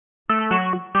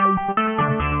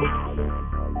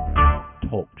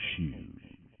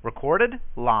Shoes. Recorded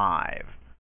live.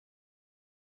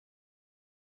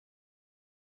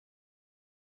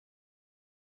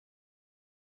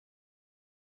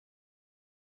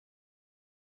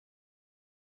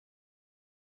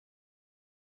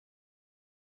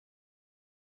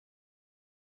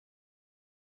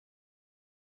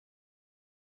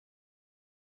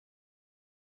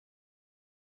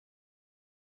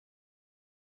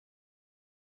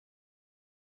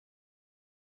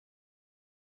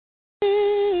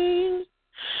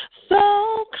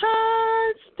 So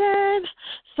constant,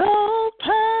 so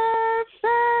perfect.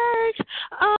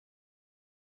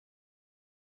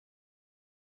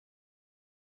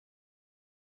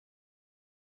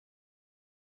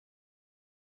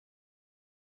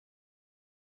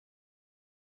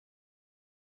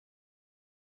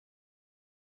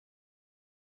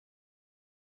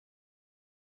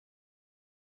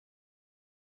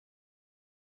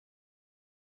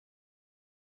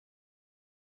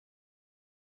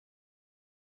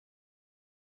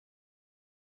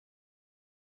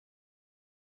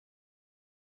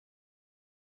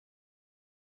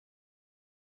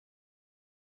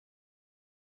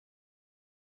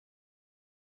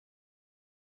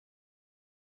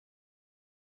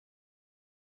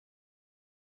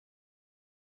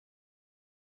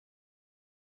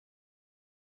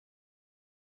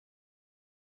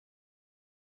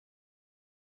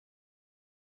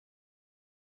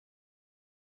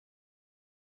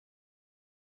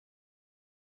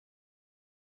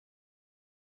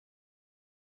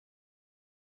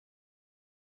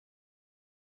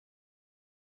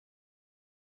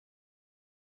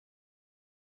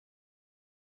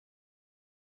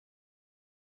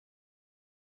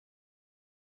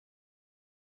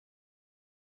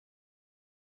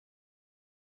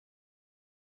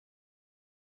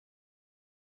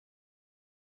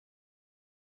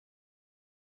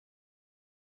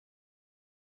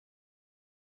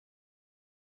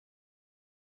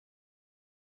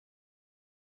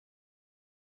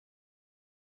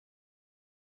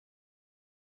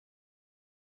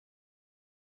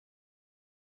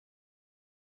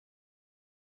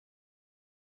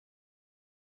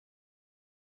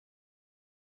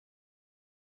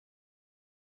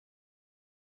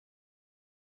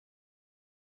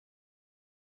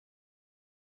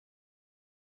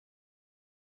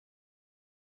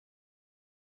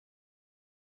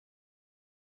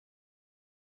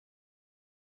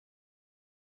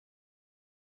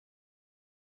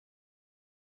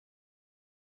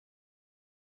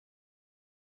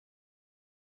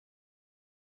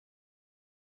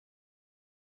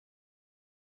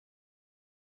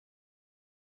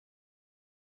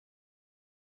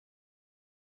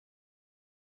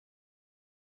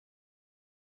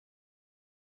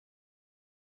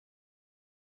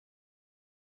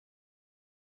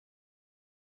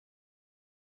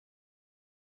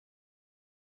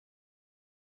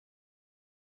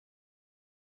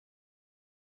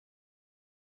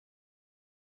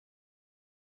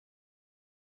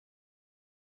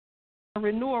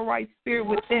 Renew a right spirit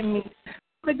within me.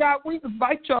 Father God, we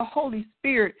invite your Holy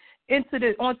Spirit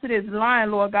onto this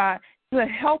line, Lord God, to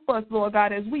help us, Lord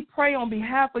God, as we pray on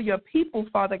behalf of your people,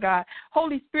 Father God.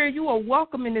 Holy Spirit, you are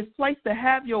welcome in this place to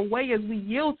have your way as we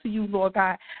yield to you, Lord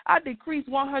God. I decrease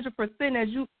 100% as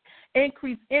you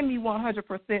increase in me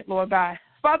 100%, Lord God.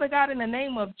 Father God, in the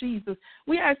name of Jesus,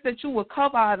 we ask that you will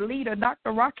cover our leader,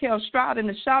 Dr. Raquel Stroud, in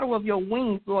the shadow of your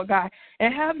wings, Lord God,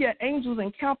 and have your angels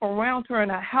encamp around her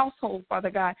and her household,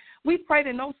 Father God. We pray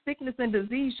that no sickness and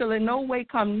disease shall in no way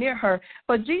come near her,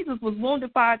 for Jesus was wounded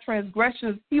for our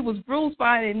transgressions. He was bruised for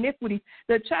our iniquities.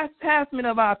 The chastisement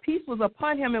of our peace was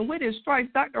upon him, and with his stripes,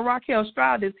 Dr. Raquel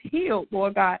Stroud is healed,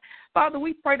 Lord God. Father,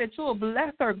 we pray that you will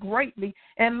bless her greatly,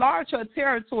 enlarge her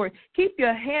territory, keep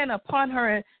your hand upon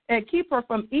her, and keep her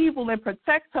from evil, and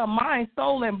protect her mind,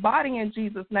 soul, and body in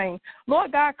Jesus' name.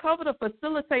 Lord God, cover the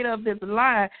facilitator of this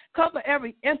line, cover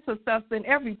every intercessor and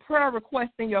every prayer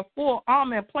request in your full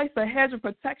armor, and place a hedge of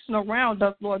protection around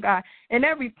us, Lord God, in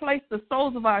every place the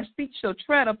soles of our feet shall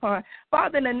tread upon.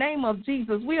 Father, in the name of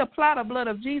Jesus, we apply the blood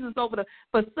of Jesus over the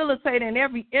facilitator and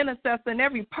every intercessor and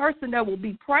every person that will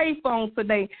be prayed for on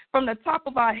today, from the top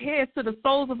of our heads to the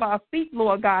soles of our feet,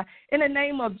 Lord God. In the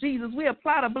name of Jesus, we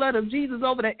apply the blood of Jesus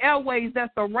over the airways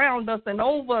that surround us and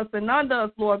over us and under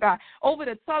us, Lord God, over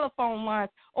the telephone lines,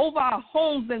 over our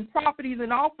homes and properties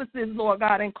and offices, Lord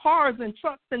God, and cars and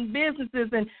trucks and businesses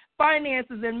and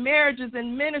finances and marriages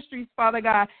and ministries, Father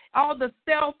God, all the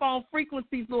cell phone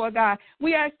frequencies, Lord God.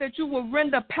 We ask that you will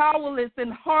render powerless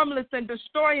and harmless and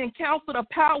destroy and cancel the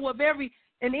power of every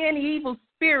and any evil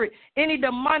spirit, any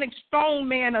demonic strong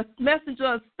man, a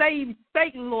messenger of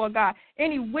Satan, Lord God,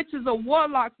 any witches or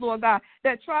warlocks, Lord God,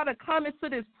 that try to come into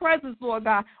this presence, Lord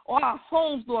God, or our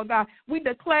homes, Lord God. We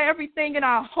declare everything in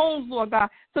our homes, Lord God,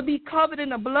 to be covered in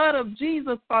the blood of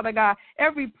Jesus, Father God.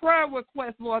 Every prayer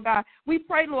request, Lord God, we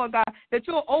pray, Lord God, that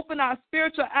you'll open our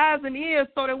spiritual eyes and ears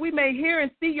so that we may hear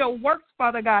and see your works,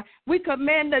 Father God. We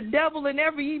command the devil and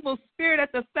every evil spirit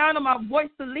at the sound of my voice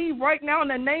to leave right now in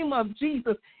the name of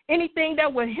Jesus. Anything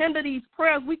that would hinder these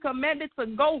prayers, we command it to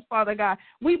go, Father God.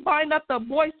 We bind up the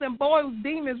boys and boys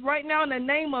demons right now in the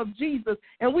name of Jesus,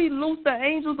 and we loose the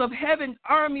angels of heaven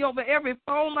army over every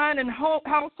phone line and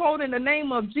household in the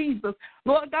name of Jesus.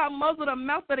 Lord God, muzzle the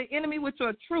mouth of the enemy with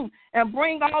your truth and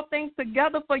bring all things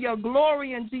together for your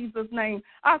glory in Jesus' name.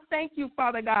 I thank you,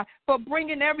 Father God, for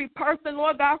bringing every person,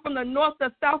 Lord God, from the north,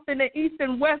 the south, and the east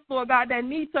and west, Lord God, that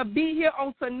need to be here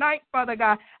on tonight, Father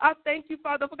God. I thank you,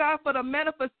 Father God, for the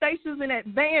manifestations in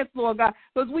advance, Lord God,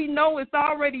 because we know it's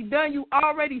already done. You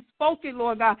already spoke it,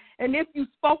 Lord God, and if you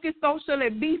spoke it, so shall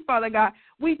it be, Father God.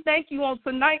 We thank you on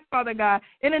tonight, Father God,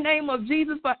 in the name of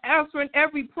Jesus, for answering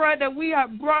every prayer that we have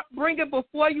bringing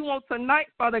before you on tonight,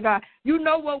 Father God. You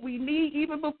know what we need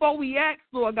even before we ask,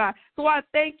 Lord God. So I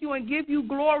thank you and give you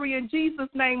glory in Jesus'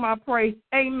 name, I pray.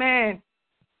 Amen.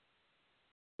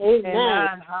 Amen.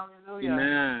 Amen. Hallelujah.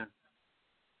 Amen.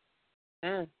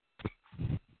 Amen.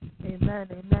 Amen.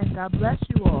 Amen. God bless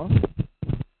you all.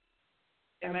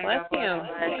 Amen. Bless you.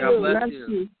 God bless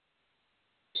you.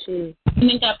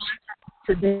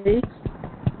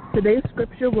 Today's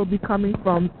scripture will be coming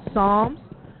from Psalms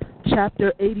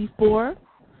chapter 84,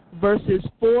 verses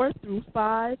 4 through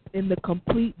 5 in the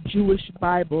Complete Jewish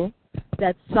Bible.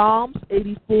 That's Psalms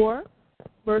 84,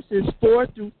 verses 4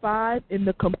 through 5 in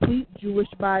the Complete Jewish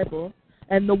Bible.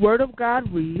 And the Word of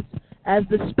God reads, "As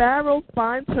the sparrow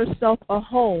finds herself a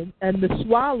home, and the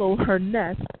swallow her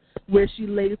nest where she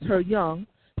lays her young,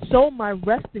 so my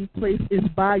resting place is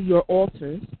by your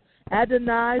altars.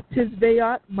 Adonai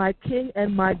Tizveot, my King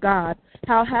and my God,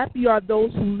 how happy are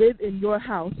those who live in your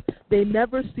house. They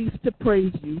never cease to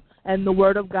praise you." And the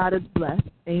Word of God is blessed.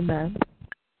 Amen.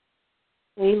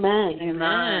 Amen.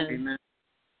 Amen. Amen.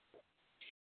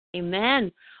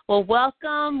 Amen. Well,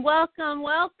 welcome, welcome,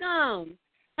 welcome.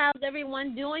 How's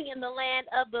everyone doing in the land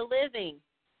of the living?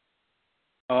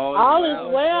 All is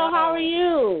well. How are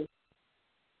you?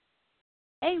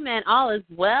 Amen. All is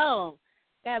well.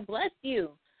 God bless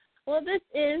you. Well, this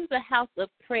is the House of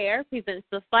Prayer presents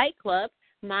the Fight Club.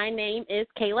 My name is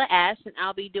Kayla Ash, and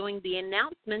I'll be doing the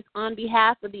announcements on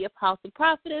behalf of the Apostle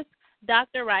Prophetess,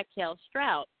 Dr. Raquel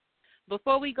Stroud.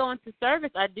 Before we go into service,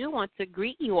 I do want to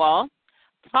greet you all.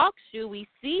 Talk shoe, we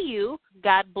see you.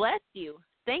 God bless you.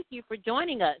 Thank you for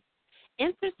joining us.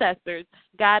 Intercessors,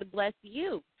 God bless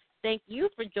you. Thank you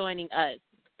for joining us.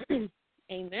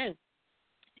 Amen.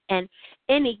 And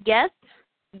any guests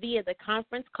via the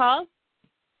conference call,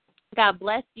 God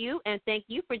bless you and thank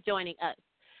you for joining us.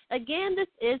 Again, this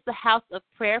is the House of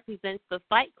Prayer presents the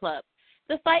Fight Club.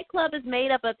 The Fight Club is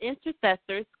made up of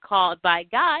intercessors called by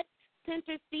God to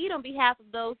intercede on behalf of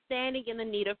those standing in the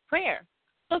need of prayer.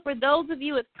 So for those of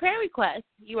you with prayer requests,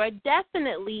 you are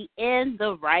definitely in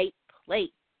the right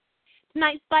place.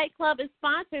 Tonight's Fight Club is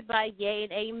sponsored by Yea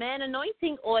and Amen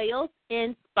Anointing Oils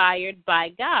inspired by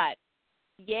God.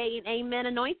 Yea and Amen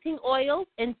Anointing Oils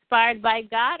inspired by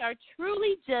God are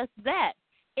truly just that,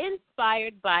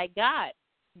 inspired by God.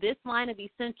 This line of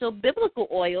essential biblical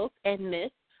oils and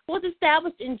mists was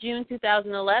established in June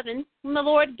 2011 when the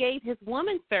Lord gave his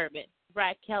woman servant,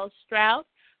 Raquel Stroud,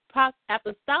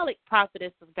 apostolic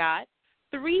prophetess of God,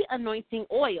 3 anointing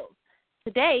oils.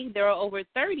 Today, there are over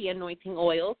 30 anointing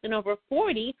oils and over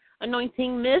 40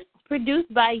 anointing mists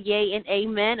produced by Yea and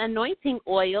Amen Anointing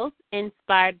Oils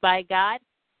inspired by God,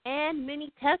 and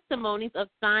many testimonies of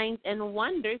signs and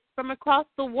wonders from across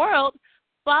the world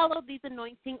follow these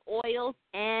anointing oils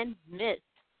and mists.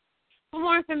 For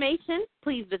more information,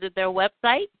 please visit their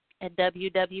website at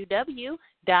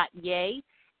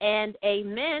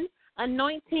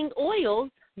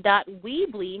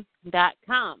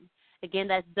www.yeaandamenanointingoils.weebly.com. Again,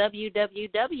 that's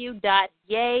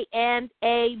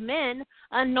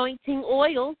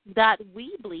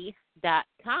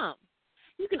www.yeaandamenanointingoils.weebly.com.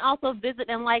 You can also visit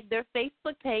and like their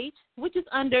Facebook page, which is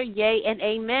under Yea and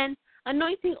Amen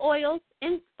Anointing Oils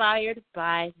Inspired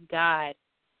by God.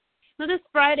 So this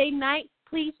Friday night,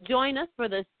 please join us for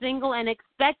the Single and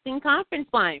Expecting Conference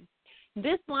Line.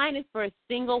 This line is for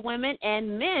single women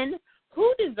and men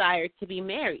who desire to be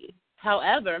married.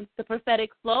 However, the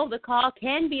prophetic flow of the call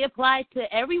can be applied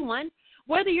to everyone,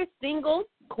 whether you're single,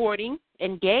 courting,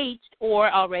 engaged,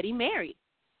 or already married.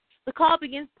 The call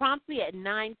begins promptly at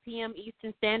 9 p.m.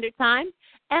 Eastern Standard Time,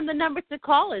 and the number to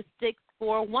call is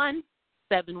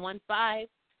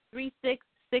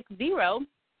 641-715-3660,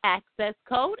 access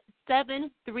code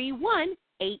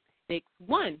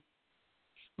 731861.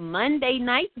 Monday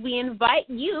nights, we invite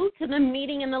you to the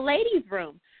meeting in the ladies'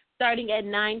 room. Starting at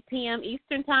 9 p.m.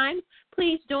 Eastern Time,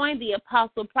 please join the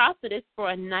Apostle Prophetess for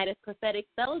a night of prophetic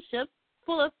fellowship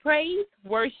full of praise,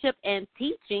 worship, and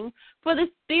teaching for the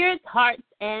spirits, hearts,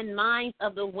 and minds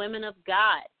of the women of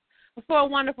God. For a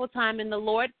wonderful time in the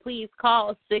Lord, please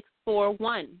call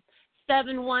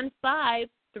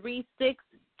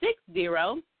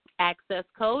 641-715-3660, access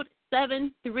code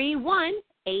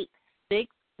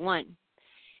 731861.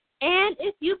 And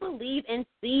if you believe in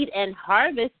seed and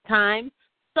harvest time,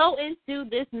 sow into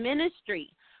this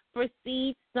ministry. For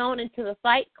seeds sown into the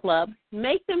Fight Club,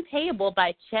 make them payable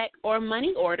by check or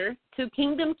money order to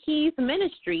Kingdom Keys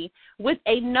Ministry with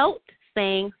a note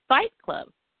saying Fight Club.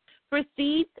 For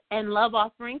seeds and love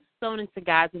offerings sown into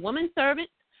God's woman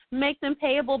servants, make them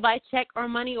payable by check or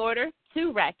money order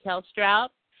to Raquel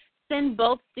Stroud. Send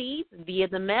both seeds via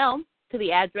the mail to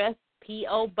the address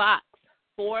P.O. Box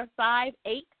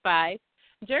 4585,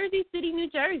 Jersey City, New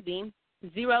Jersey,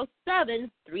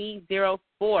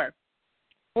 07304.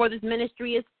 For this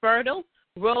ministry is fertile,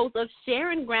 rows of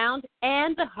Sharon ground,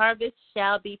 and the harvest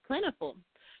shall be plentiful.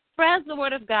 For as the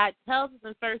word of God tells us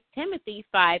in 1 Timothy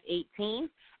 5:18,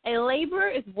 a laborer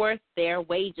is worth their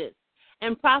wages.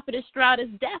 And Prophetess Stroud is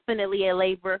definitely a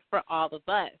laborer for all of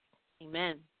us.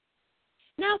 Amen.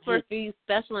 Now for a few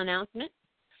special announcements.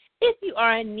 If you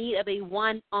are in need of a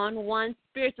one-on-one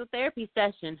spiritual therapy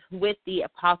session with the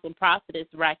Apostle Prophetess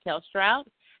Raquel Stroud,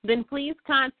 then please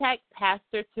contact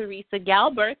Pastor Teresa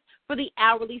Galbert for the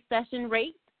hourly session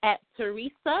rate at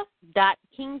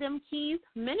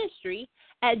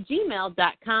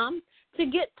teresa.kingdomkeysministry@gmail.com to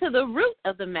get to the root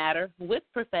of the matter with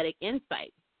prophetic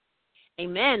insight.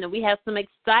 Amen. And we have some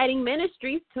exciting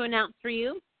ministries to announce for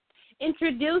you.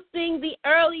 Introducing the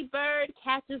Early Bird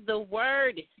Catches the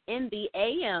Word in the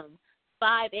AM,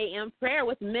 5 a.m. prayer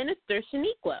with Minister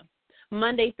Shaniqua,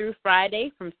 Monday through Friday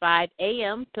from 5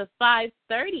 a.m. to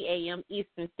 5:30 a.m.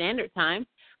 Eastern Standard Time.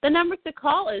 The number to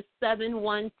call is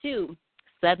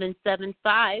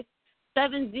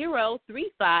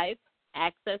 712-775-7035,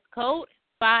 access code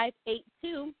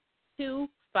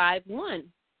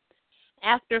 582251.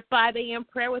 After 5 a.m.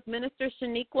 prayer with Minister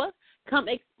Shaniqua, come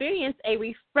experience a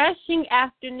refreshing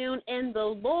afternoon in the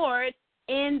Lord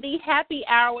in the happy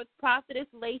hour with Prophetess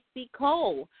Lacey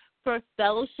Cole for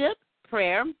fellowship,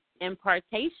 prayer,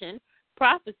 impartation,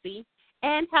 prophecy,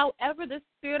 and however the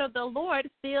Spirit of the Lord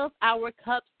fills our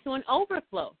cups to an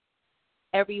overflow.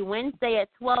 Every Wednesday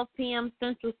at 12 p.m.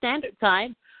 Central Standard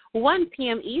Time, 1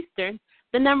 p.m. Eastern,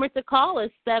 the number to call is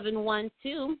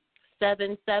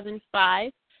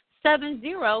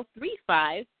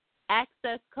 712-775-7035,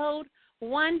 access code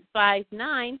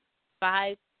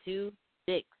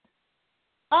 159526.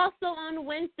 Also on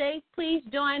Wednesdays, please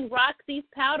join Roxy's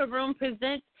Powder Room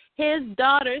presents His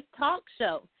Daughter's Talk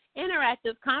Show,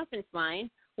 interactive conference line,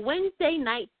 Wednesday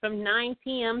nights from 9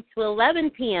 p.m. to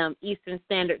 11 p.m. Eastern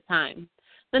Standard Time.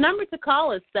 The number to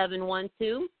call is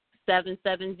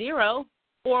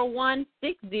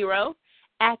 712-770-4160,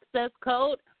 access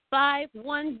code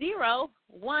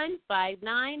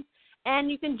 510159,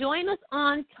 and you can join us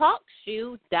on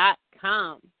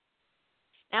TalkShoe.com.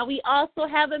 Now, we also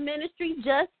have a ministry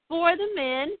just for the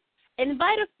men.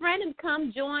 Invite a friend and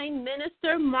come join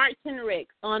Minister Martin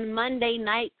Ricks on Monday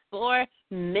nights for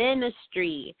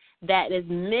ministry. That is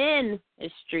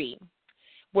ministry,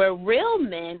 where real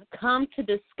men come to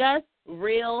discuss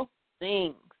real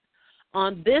things.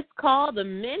 On this call, the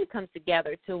men come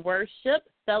together to worship,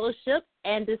 fellowship,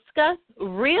 and discuss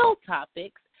real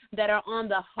topics that are on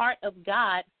the heart of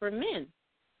God for men.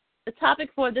 The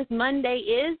topic for this Monday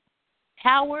is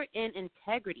Power and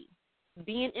Integrity,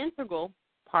 Being Integral,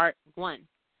 Part 1.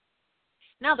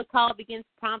 Now the call begins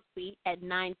promptly at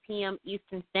 9 p.m.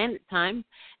 Eastern Standard Time.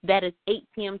 That is 8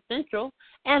 p.m. Central.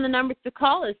 And the number to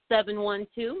call is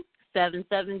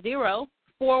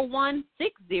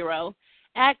 712-770-4160,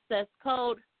 access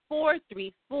code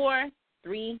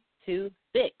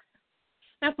 434326.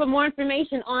 Now, for more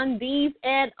information on these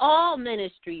and all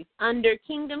ministries under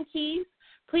Kingdom Keys,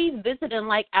 please visit and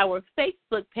like our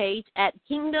Facebook page at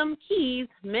Kingdom Keys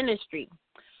Ministry.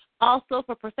 Also,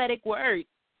 for prophetic words,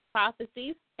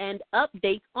 prophecies, and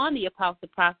updates on the Apostle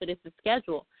Prophetess'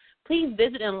 schedule, please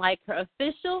visit and like her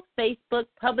official Facebook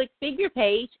public figure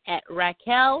page at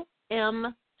Raquel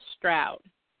M. Stroud.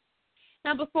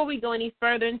 Now, before we go any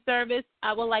further in service,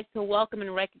 I would like to welcome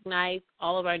and recognize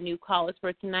all of our new callers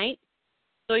for tonight.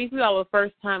 So if you are a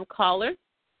first-time caller,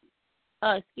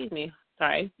 excuse me,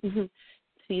 sorry,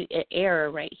 see an error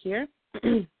right here.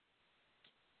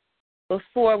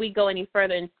 Before we go any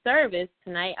further in service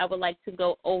tonight, I would like to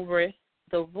go over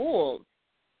the rules.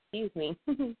 Excuse me.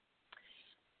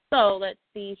 So let's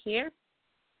see here.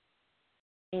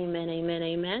 Amen, amen,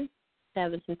 amen.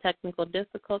 Having some technical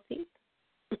difficulties.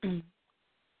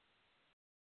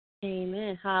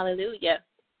 Amen. Hallelujah.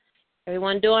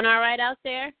 Everyone doing all right out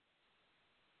there?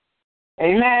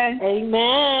 Amen.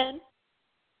 Amen.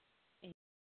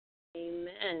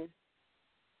 Amen.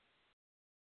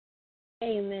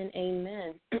 Amen,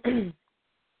 amen.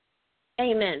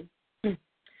 Amen.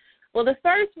 Well, the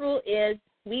first rule is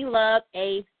we love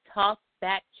a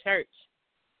talk-back church.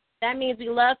 That means we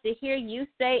love to hear you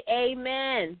say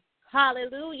amen.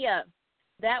 Hallelujah.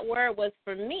 That word was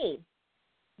for me.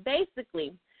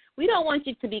 Basically, we don't want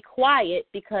you to be quiet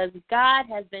because God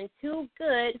has been too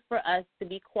good for us to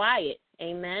be quiet.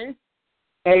 Amen.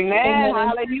 Amen.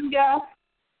 Hallelujah.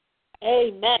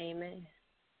 Amen. Amen.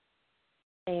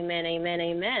 Amen, amen,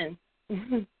 amen.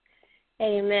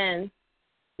 Amen.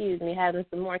 Excuse me, having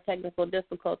some more technical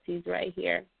difficulties right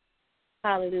here.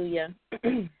 Hallelujah.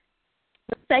 The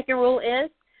second rule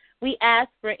is we ask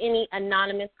for any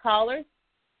anonymous callers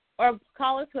or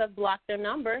callers who have blocked their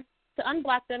number to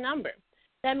unblock their number.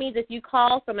 That means if you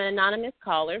call from an anonymous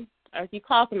caller or if you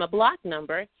call from a blocked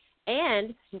number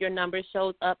and your number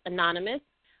shows up anonymous,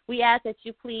 we ask that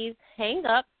you please hang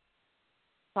up,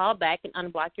 call back, and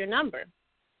unblock your number.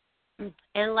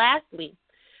 And lastly,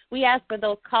 we ask for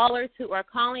those callers who are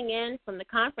calling in from the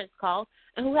conference call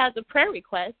and who has a prayer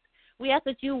request, we ask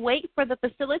that you wait for the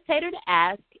facilitator to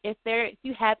ask if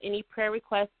you have any prayer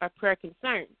requests or prayer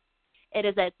concerns. It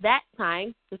is at that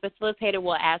time the facilitator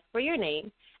will ask for your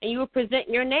name, and you will present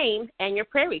your name and your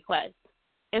prayer request.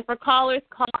 And for callers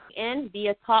calling in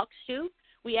via TalkShoe,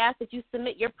 we ask that you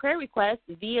submit your prayer request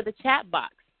via the chat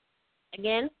box.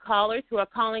 Again, callers who are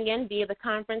calling in via the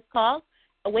conference call,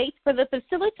 wait for the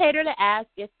facilitator to ask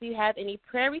if you have any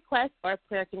prayer requests or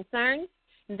prayer concerns.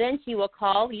 Then she will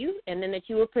call you, and then that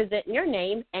you will present your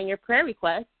name and your prayer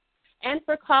request. And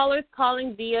for callers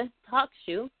calling via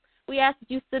TalkShoe, we ask that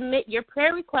you submit your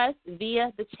prayer request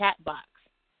via the chat box.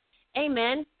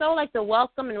 Amen. So I'd like to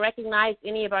welcome and recognize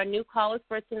any of our new callers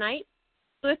for tonight.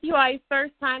 So if you are a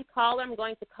first-time caller, I'm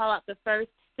going to call out the first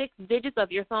 6 digits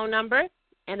of your phone number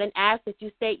and then ask that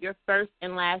you state your first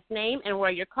and last name and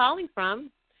where you're calling from.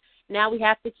 Now we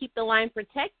have to keep the line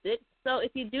protected. So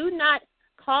if you do not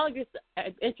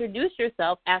introduce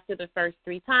yourself after the first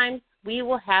 3 times, we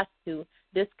will have to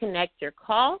disconnect your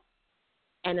call.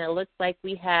 And it looks like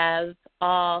we have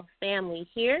all family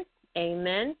here.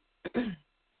 Amen.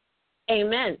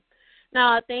 Amen.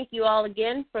 Now, I thank you all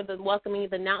again for the welcoming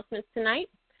announcements tonight.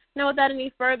 Now, without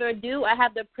any further ado, I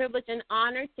have the privilege and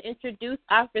honor to introduce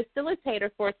our facilitator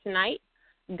for tonight,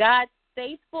 God's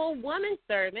faithful woman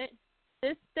servant,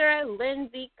 Sister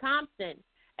Lindsay Compton.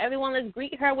 Everyone, let's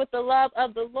greet her with the love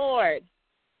of the Lord.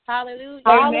 Hallelujah.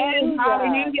 Amen.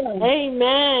 Hallelujah.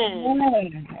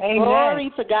 Amen. Amen.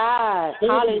 Glory to God.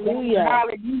 Hallelujah.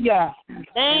 Hallelujah.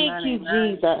 Thank you,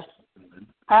 Jesus.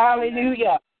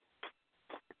 Hallelujah.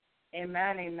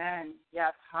 Amen. Amen.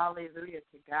 Yes. Hallelujah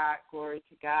to God. Glory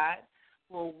to God.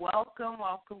 Well,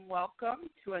 welcome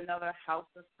to another House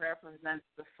of Prayer presents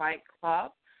the Fight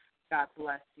Club. God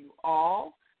bless you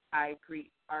all. I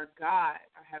greet our God,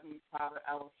 our Heavenly Father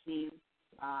Elohim,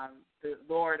 the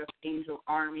Lord of angel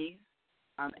armies,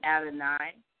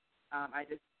 Adonai. I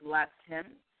just bless him.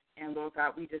 And, Lord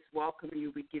God, we just welcome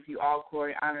you. We give you all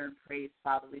glory, honor, and praise,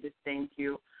 Father. We just thank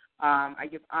you. I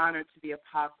give honor to the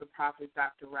Apostle Prophet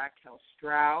Dr. Raquel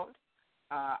Stroud,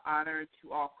 honor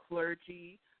to all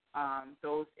clergy,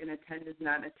 those in attendance,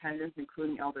 not in attendance,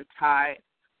 including Elder Ty.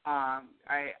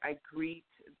 I greet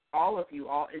all of you,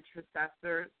 all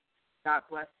intercessors. God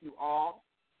bless you all.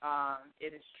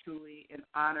 It is truly an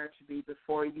honor to be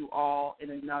before you all in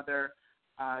another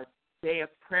day of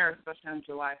prayer, especially on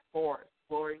July 4th.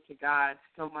 Glory to God.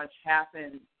 So much has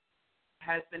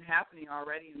been happening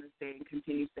already in this day and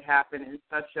continues to happen. It's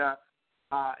such a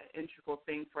integral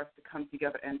thing for us to come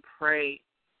together and pray,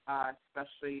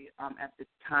 especially at this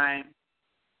time.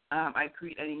 I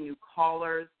greet any new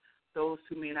callers, those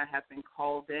who may not have been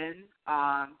called in,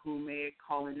 who may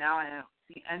call in now. I don't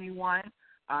see anyone.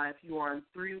 If you are on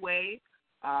 3-way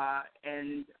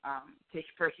and take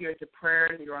first year to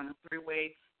prayer, you're on a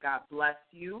 3-way, God bless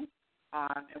you.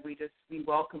 And we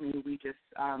welcome you. We just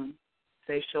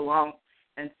say shalom.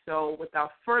 And so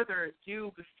without further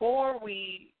ado, before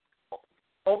we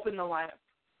open the line of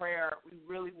prayer, we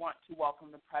really want to welcome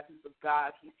the presence of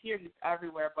God. He's here, he's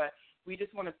everywhere, but we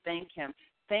just want to thank him.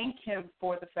 thank him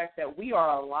for the fact that we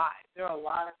are alive. There are a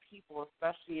lot of people,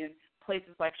 especially in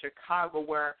places like Chicago,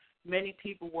 where many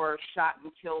people were shot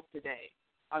and killed today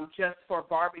just for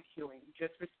barbecuing,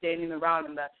 just for standing around.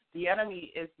 And the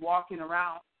enemy is walking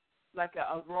around like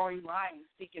a roaring lion,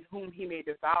 seeking whom he may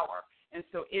devour. And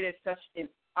so it is such an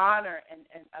honor and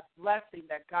a blessing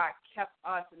that God kept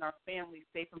us and our families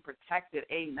safe and protected.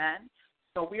 Amen.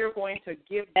 So we are going to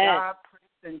give God praise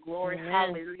and glory. Amen.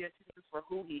 Hallelujah to him for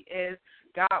who he is.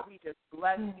 God, we just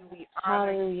bless you. We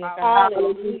honor you.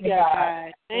 Hallelujah,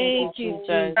 God. Thank you,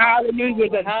 Jesus. Hallelujah,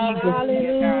 God.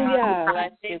 Hallelujah.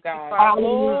 Bless you, God.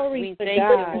 Glory to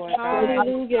God.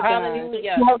 Hallelujah, God.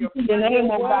 Hallelujah. The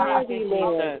name of God.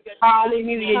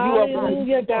 Hallelujah.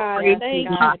 Hallelujah, God. Thank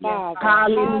you, Father.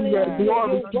 Hallelujah.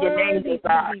 Glory to your name,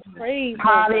 God.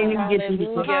 Hallelujah.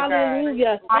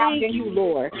 Hallelujah. Thank you,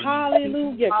 Lord.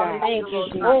 Hallelujah, God. Thank you,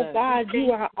 Jesus. Oh, God,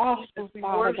 you are awesome,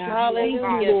 Father God.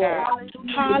 Hallelujah, God.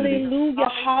 Hallelujah,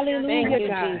 hallelujah,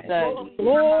 God.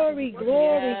 Glory,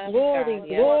 glory, glory,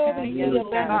 glory to your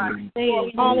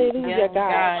name. Hallelujah,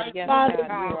 God. Father, you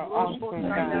are awesome,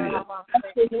 God.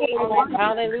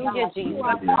 Hallelujah, Jesus.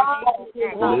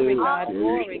 Glory, God.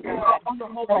 Glory, God.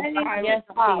 Yes,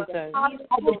 Jesus.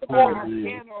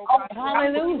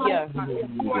 Hallelujah.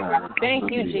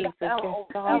 Thank you, Jesus.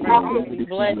 We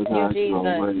bless you, Jesus.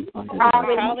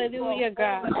 Hallelujah,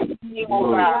 God. Thank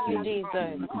you,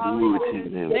 Jesus.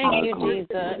 Thank you,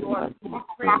 Jesus.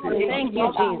 Thank you,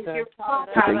 Jesus.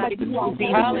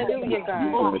 Hallelujah,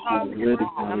 God.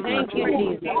 Thank you,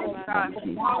 Jesus. Hallelujah. Thank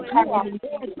you, Jesus.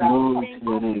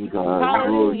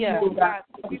 Hallelujah.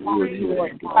 Glory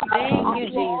to God. Glory to God.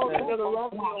 Hallelujah.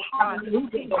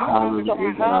 Hallelujah.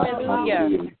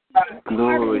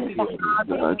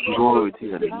 Hallelujah. Glory to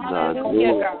God.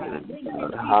 Hallelujah, God.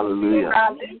 Hallelujah, God.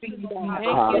 Glory to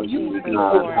God.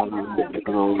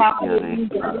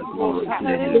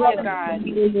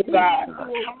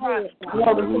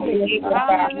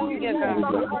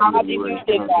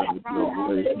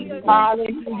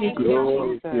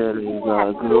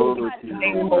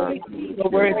 to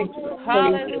God. Hallelujah, God.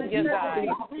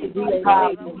 Hallelujah.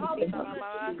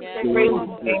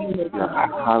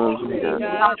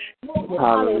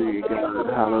 Hallelujah, God.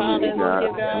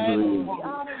 Hallelujah, God. Hallelujah.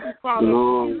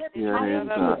 Glory to your name,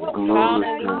 God. Glory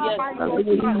to God.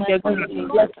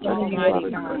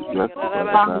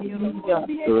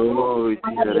 Glory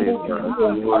to your name, God.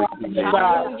 Glory to God.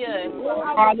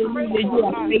 Hallelujah. You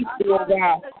are faithful,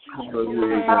 God.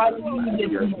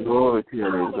 Hallelujah. Glory to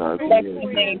your name,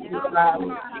 God.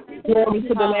 Glory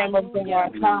to the Lamb of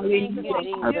God. Hallelujah.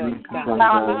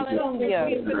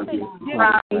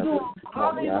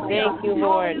 Hallelujah. Thank you,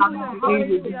 Lord.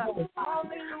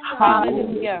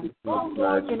 Hallelujah.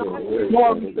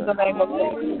 Glory to the Lamb of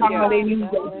God. Hallelujah.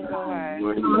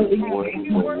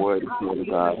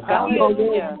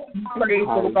 Hallelujah. Praise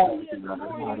the Lord.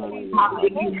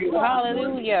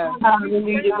 Hallelujah.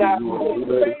 Hallelujah, God.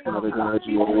 Father God,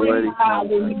 you are worthy.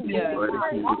 Hallelujah.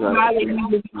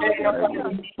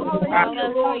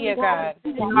 Hallelujah, God.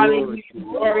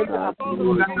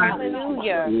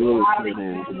 Hallelujah.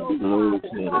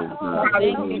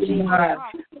 Thank you, Jesus.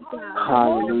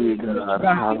 Hallelujah, God.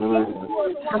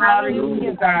 Hallelujah.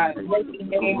 Hallelujah, God.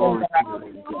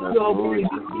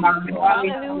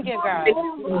 Hallelujah, God.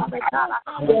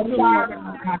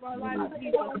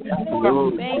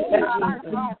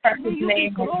 Precious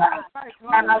name of God.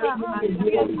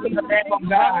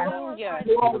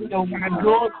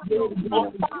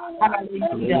 Hallelujah.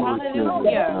 Hallelujah.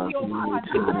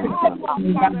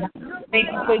 Thank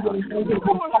you for your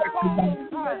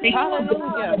Thank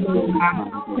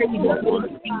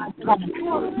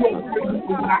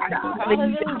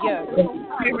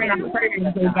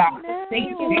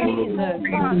you, Jesus.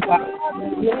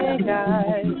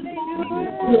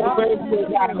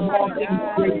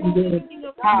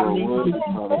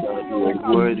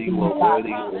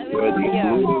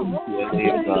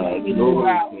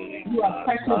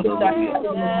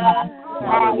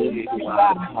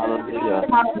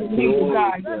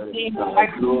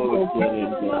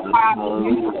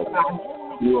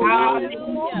 Worthy. You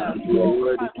are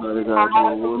worthy, Father God. You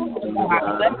are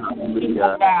worthy,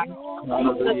 God.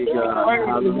 Hallelujah. Glory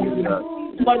to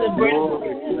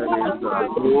your name, God.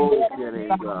 Glory to your name,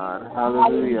 God.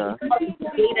 Hallelujah.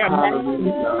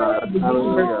 Hallelujah.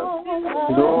 Hallelujah.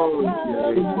 Glory to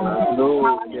your name, God.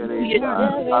 Glory to your name, God.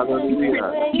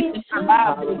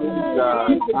 Hallelujah. Hallelujah.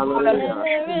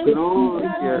 Hallelujah. Glory to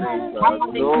your name,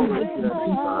 God. Glory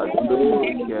to your name, God.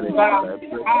 Glory to your name, God.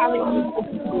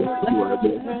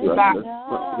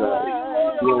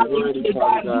 You are worthy,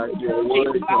 Father God. You are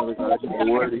worthy, Father God. You are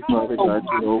worthy, Father God.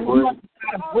 You are worthy.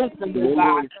 wisdom, Glory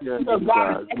God. to your name,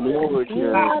 God. Glory to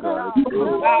your name, God.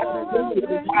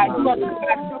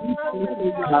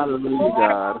 Hallelujah,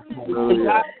 God.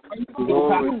 Hallelujah.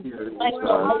 Glory to your name,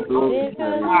 God. Glory to your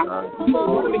name, God.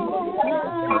 Glory to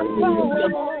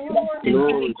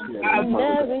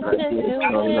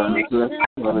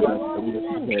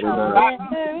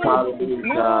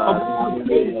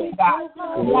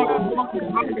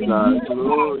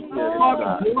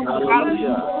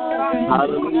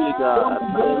Hallelujah, God. Hallelujah.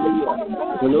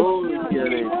 Glory to your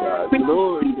name, God.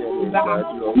 Glory to your name,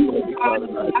 God. You are worthy, Father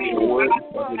God. You are worthy,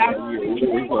 Father God. You are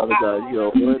worthy, Father God. You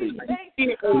are worthy.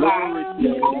 Glory to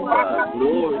your name, God.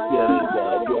 Glory to your name,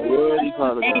 God. You are worthy,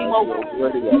 Father God. You are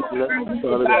worthy. I bless you,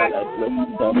 Father God. I bless you,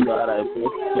 Father God. I bless you,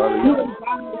 Father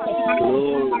God.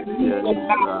 Glory to your name,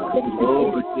 God.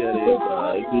 Glory to your name,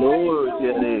 God. Glory to your name, God. Glory to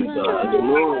your name, God. I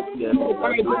bless you,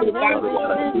 Father God. I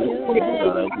bless you, Father God. I bless you.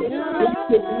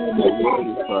 You are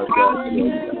worthy, Father God. You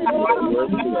are worthy. You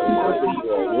are worthy.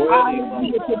 You are worthy.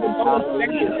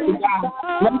 Hallelujah.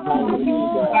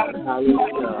 Hallelujah, God.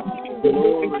 Hallelujah.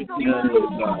 Glory to your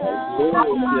name, God. Glory to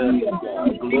your name,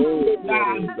 God. Glory to your name, God.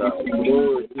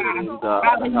 Glory to your name, God.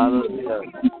 Hallelujah.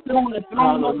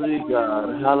 Hallelujah,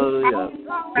 God. Hallelujah.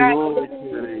 Glory to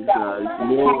your name, God.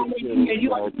 Glory to your name, God.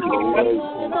 You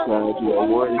are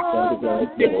worthy, Father God.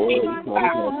 You are worthy, Father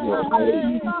God. You are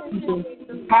worthy, Father God. You are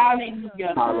worthy.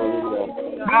 Hallelujah. Hallelujah.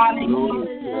 Hallelujah. Glory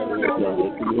to your name,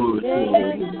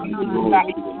 God.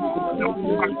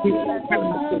 Glory to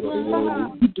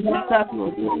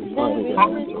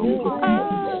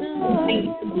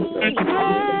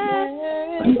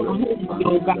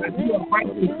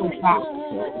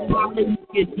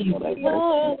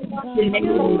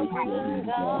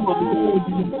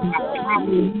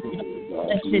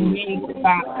Bless your name,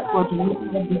 God, for the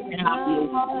movement of this family.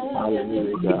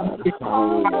 Hallelujah, God.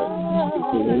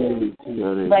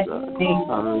 Hallelujah. Bless your name.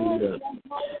 Hallelujah.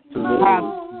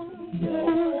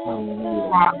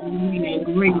 Hallelujah.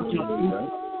 Great job.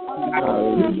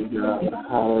 Hallelujah.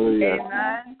 Hallelujah.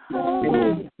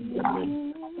 Amen.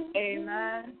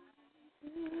 Amen.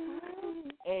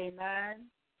 Amen.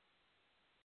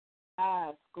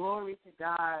 Yes. Glory to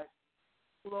God.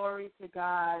 Glory to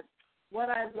God. What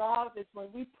I love is when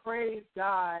we praise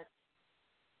God,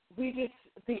 the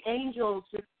angels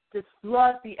just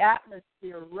flood the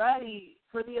atmosphere, ready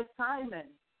for the assignment,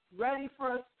 ready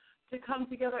for us to come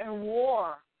together in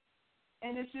war.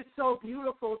 And it's just so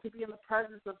beautiful to be in the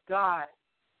presence of God.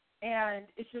 And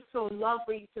it's just so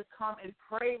lovely to come and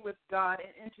pray with God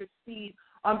and intercede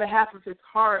on behalf of his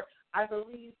heart. I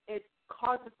believe it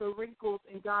causes the wrinkles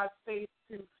in God's face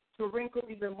to wrinkle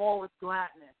even more with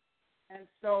gladness. And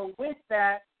so with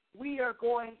that, we are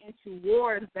going into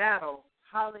war and battle.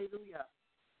 Hallelujah.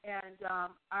 And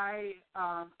I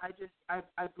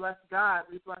bless God.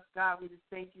 We bless God. We just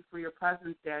thank you for your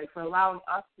presence, Daddy, for allowing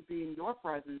us to be in your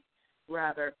presence,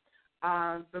 rather.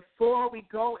 Before we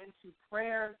go into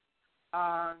prayers,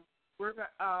 we're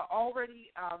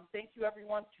already thank you,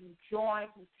 everyone, to join,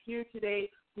 who's here today,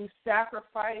 who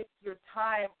sacrificed your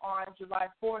time on July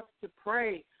 4th to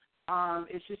pray.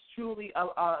 It's just truly,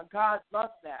 God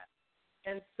loves that.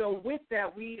 And so with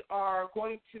that, we are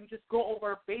going to just go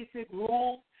over basic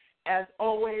rules. As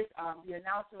always, the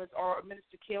announcers or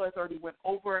Minister Kayla has already went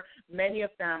over many of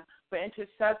them. But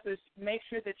intercessors, make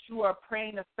sure that you are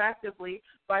praying effectively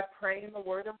by praying the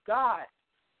word of God.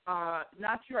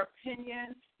 Not your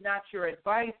opinion, not your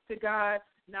advice to God,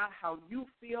 not how you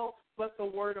feel, but the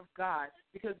word of God.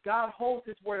 Because God holds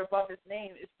his word above his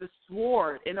name. It's the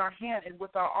sword in our hand and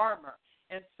with our armor.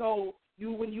 And so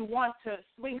when you want to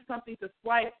swing something to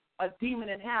slice a demon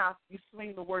in half, you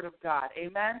swing the word of God.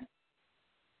 Amen?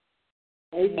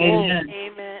 Amen.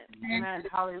 Amen. Amen.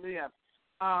 Hallelujah.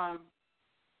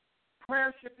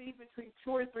 Prayer should be between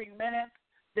 2 or 3 minutes.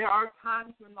 There are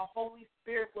times when the Holy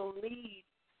Spirit will lead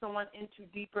someone into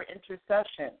deeper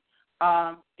intercession.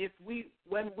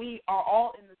 When we are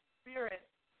all in the Spirit,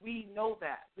 we know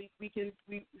that.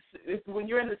 When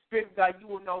you're in the Spirit of God, you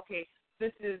will know, okay,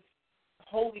 this is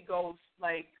Holy Ghost,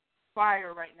 like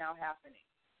fire right now happening.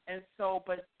 And so,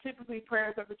 but typically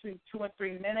prayers are between 2 and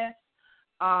 3 minutes.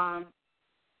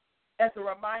 As a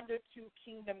reminder to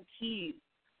Kingdom Keys,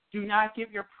 do not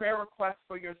give your prayer requests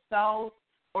for yourselves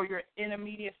or your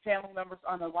intermediate family members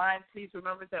on the line. Please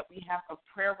remember that we have a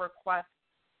prayer request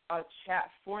chat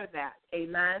for that.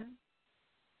 Amen?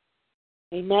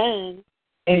 Amen.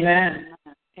 Amen.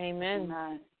 Amen.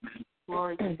 Amen.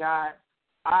 Glory to God.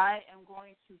 I am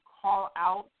going to call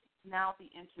out now the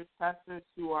intercessors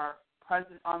who are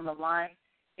present on the line.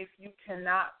 If you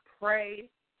cannot pray,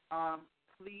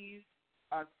 please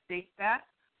state that.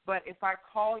 But if I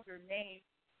call your name,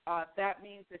 that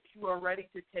means that you are ready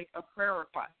to take a prayer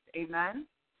request. Amen?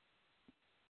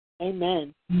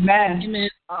 Amen. Amen.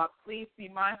 Please be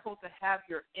mindful to have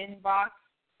your inbox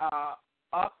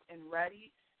up and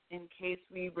ready in case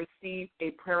we receive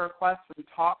a prayer request from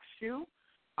TalkShoe.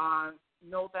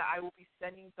 Know that I will be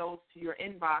sending those to your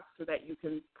inbox so that you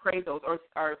can pray those,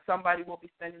 or somebody will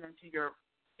be sending them to your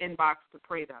inbox to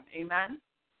pray them. Amen?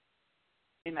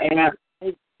 Amen. Amen.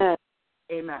 Amen.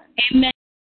 Amen.